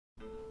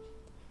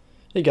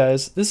Hey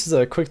guys, this is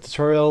a quick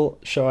tutorial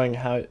showing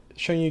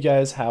you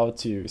guys how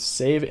to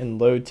save and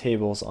load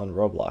tables on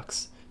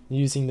ROBLOX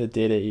using the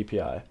data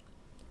API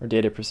or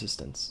data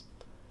persistence.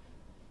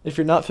 If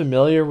you're not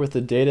familiar with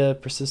the data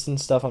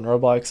persistence stuff on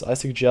ROBLOX, I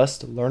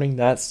suggest learning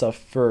that stuff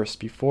first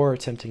before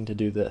attempting to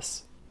do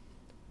this.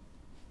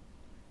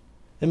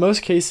 In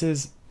most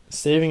cases,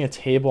 saving a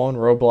table on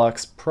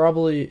ROBLOX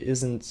probably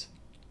isn't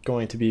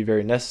going to be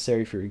very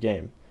necessary for your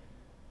game.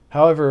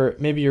 However,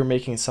 maybe you're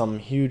making some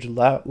huge,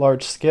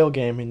 large-scale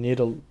game and need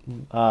to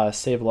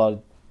save a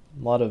lot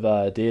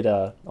of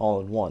data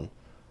all in one.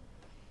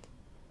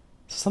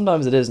 So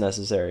sometimes it is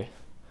necessary.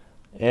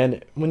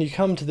 And when you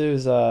come to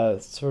those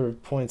sort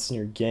of points in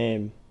your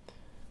game,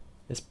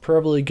 it's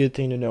probably a good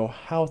thing to know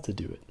how to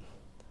do it.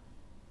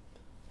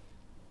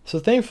 So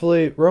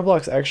thankfully,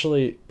 ROBLOX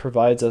actually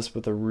provides us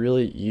with a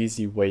really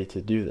easy way to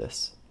do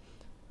this.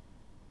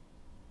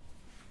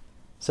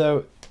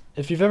 So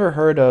if you've ever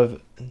heard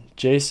of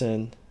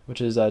JSON, which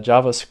is a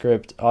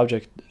JavaScript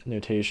object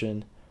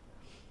notation,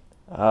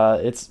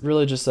 it's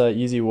really just an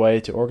easy way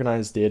to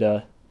organize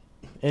data,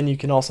 and you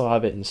can also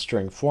have it in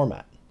string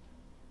format.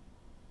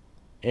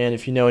 And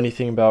if you know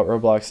anything about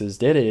ROBLOX's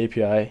data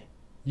API,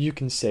 you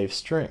can save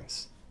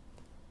strings.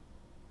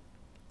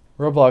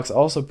 ROBLOX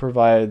also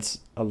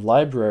provides a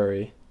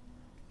library,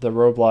 the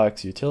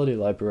ROBLOX utility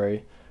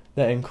library,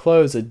 that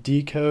includes a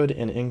decode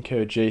and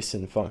encode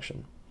JSON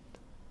function.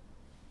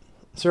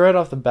 So right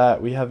off the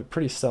bat, we have it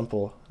pretty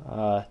simple,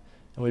 and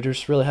we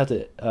just really have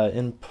to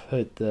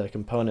input the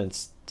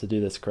components to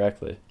do this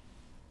correctly.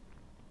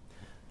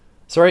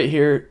 So right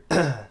here,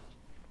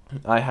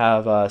 I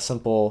have a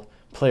simple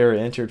player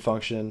entered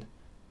function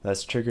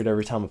that's triggered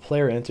every time a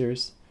player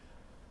enters,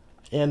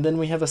 and then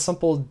we have a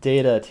simple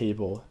data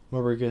table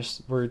where we're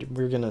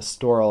going to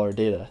store all our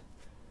data.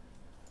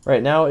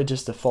 Right now, it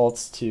just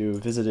defaults to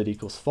visited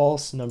equals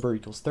false, number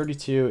equals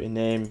 32, and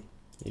name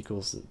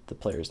equals the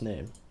player's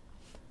name.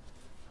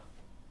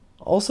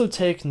 Also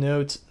take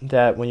note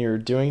that when you're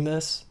doing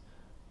this,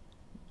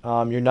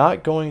 you're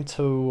not going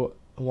to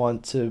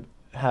want to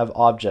have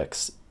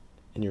objects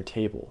in your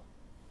table.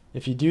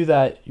 If you do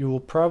that, you will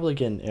probably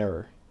get an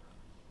error.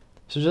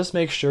 So just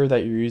make sure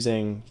that you're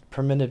using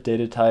primitive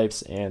data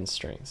types and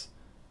strings,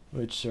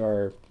 which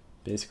are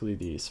basically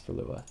these for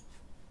Lua.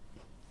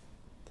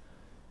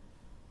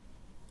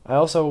 I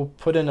also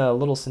put in a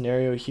little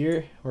scenario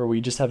here where we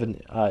just have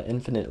an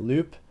infinite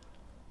loop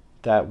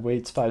that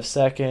waits 5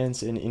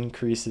 seconds and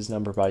increases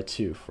number by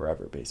 2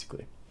 forever,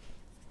 basically.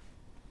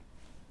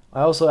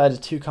 I also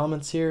added 2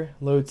 comments here,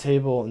 load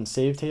table and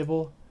save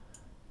table.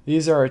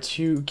 These are our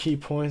 2 key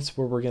points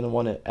where we're going to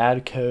want to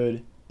add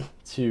code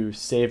to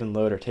save and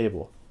load our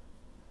table.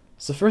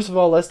 So first of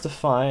all, let's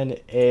define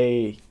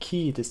a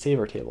key to save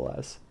our table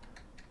as.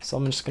 So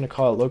I'm just going to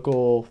call it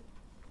local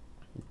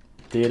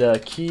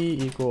data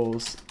key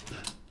equals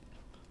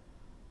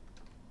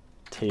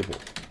table.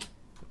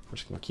 We're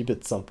just going to keep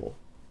it simple.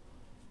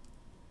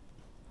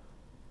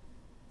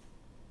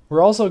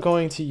 We're also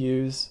going to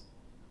use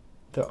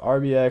the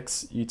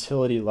RBX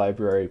utility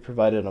library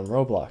provided on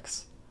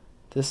ROBLOX.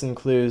 This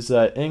includes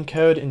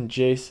encode and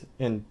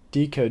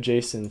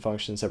DecodeJSON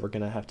functions that we're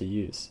going to have to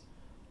use.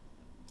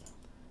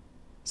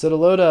 So to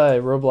load a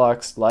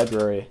ROBLOX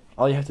library,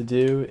 all you have to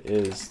do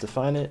is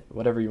define it,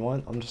 whatever you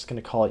want. I'm just going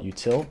to call it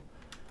util,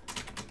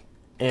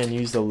 and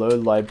use the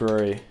load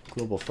library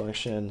global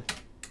function,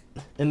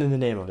 and then the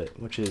name of it,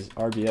 which is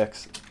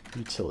RBX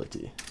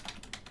utility.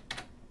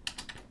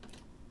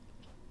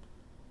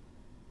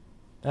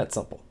 That's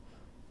simple.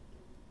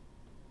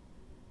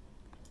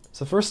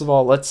 So first of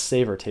all, let's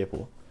save our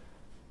table.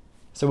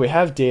 So we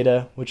have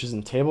data, which is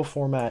in table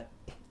format,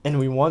 and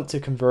we want to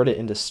convert it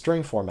into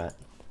string format.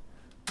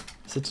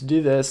 So to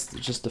do this,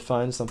 just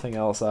define something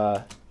else,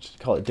 just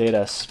call it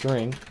data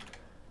string.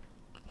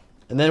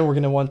 And then we're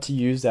going to want to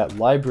use that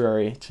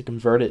library to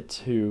convert it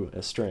to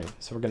a string.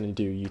 So we're going to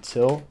do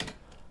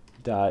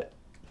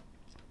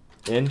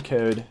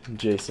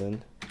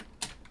util.EncodeJSON,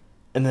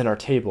 and then our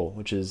table,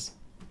 which is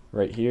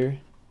right here,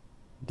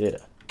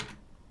 data.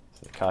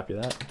 So copy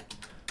that.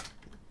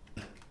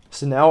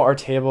 So now our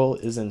table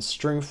is in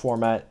string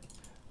format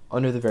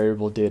under the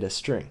variable data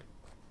string.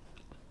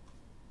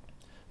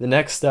 The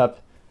next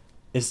step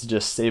is to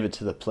just save it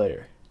to the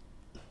player.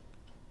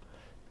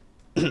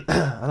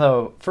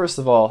 Although, first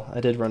of all, I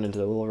did run into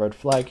a little red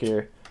flag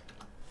here.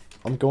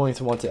 I'm going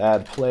to want to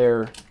add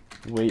player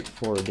wait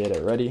for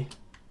data ready.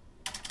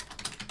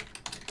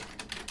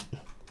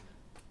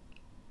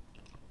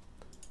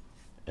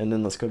 And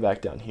then let's go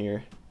back down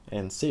here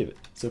and save it.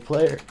 So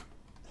player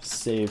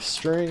save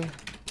string,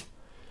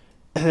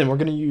 and then we're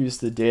going to use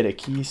the data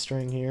key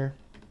string here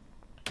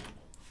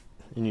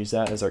and use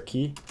that as our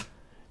key,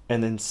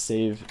 and then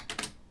save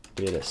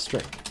data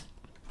string.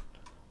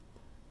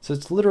 So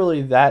it's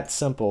literally that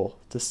simple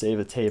to save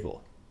a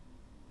table.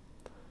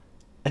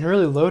 And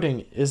really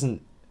loading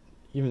isn't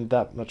even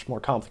that much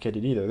more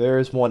complicated either. There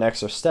is one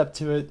extra step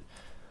to it,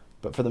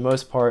 but for the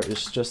most part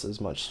it's just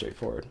as much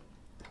straightforward.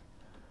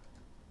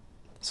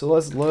 So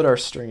let's load our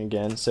string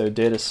again. So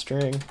data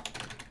string,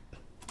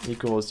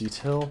 equals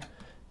util,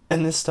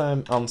 and this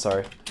time, I'm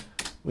sorry,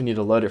 we need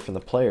to load it from the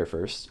player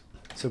first.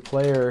 So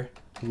player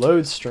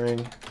load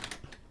string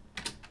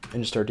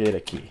and just our data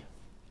key.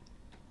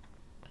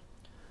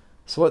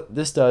 So what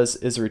this does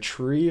is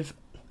retrieve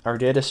our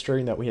data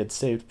string that we had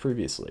saved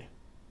previously.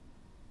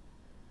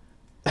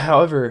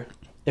 However,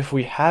 if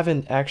we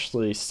haven't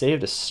actually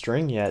saved a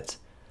string yet,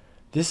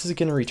 this is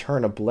going to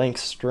return a blank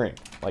string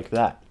like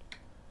that.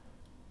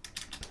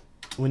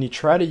 When you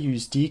try to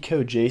use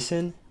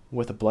DecodeJSON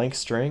with a blank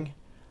string,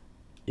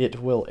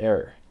 it will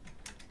error.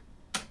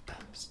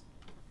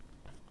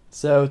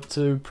 So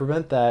to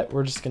prevent that,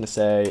 we're just going to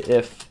say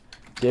if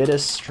data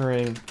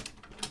string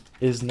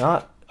is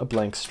not a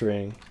blank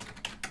string,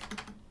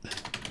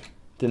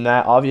 then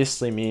that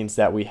obviously means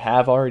that we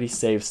have already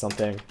saved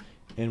something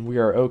and we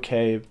are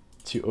okay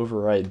to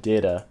overwrite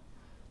data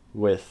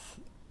with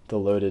the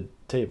loaded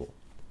table.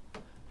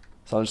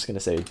 So I'm just going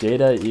to say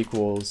data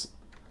equals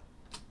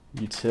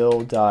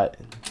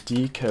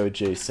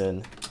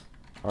util.DecodeJSON,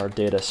 our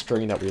data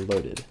string that we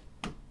loaded.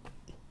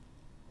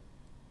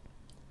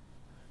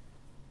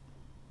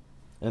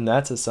 And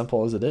that's as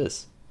simple as it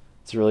is.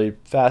 It's really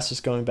fast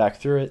just going back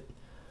through it.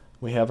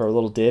 We have our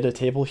little data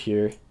table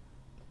here.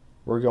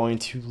 We're going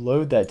to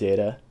load that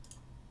data.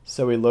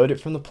 So we load it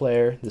from the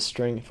player, the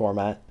string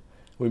format.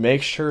 We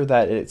make sure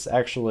that it's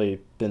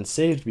actually been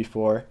saved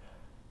before,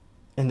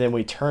 and then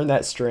we turn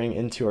that string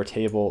into our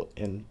table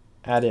and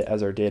add it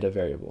as our data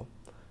variable.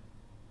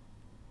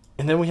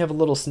 And then we have a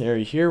little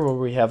scenario here where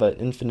we have an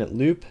infinite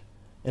loop,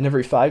 and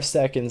every 5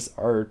 seconds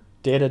our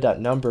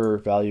data.number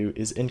value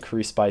is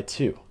increased by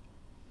 2.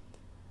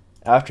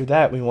 After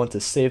that, we want to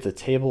save the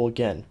table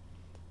again.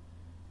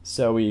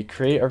 So we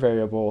create our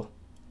variable,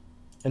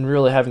 and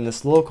really having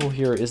this local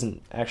here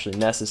isn't actually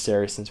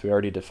necessary since we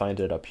already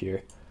defined it up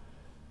here.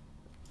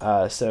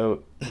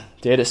 So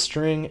data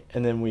string,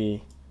 and then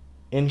we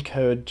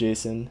encode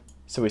JSON.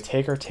 So we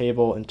take our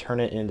table and turn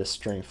it into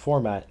string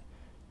format,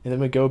 and then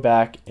we go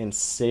back and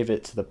save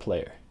it to the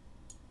player.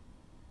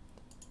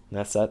 And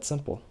that's that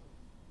simple.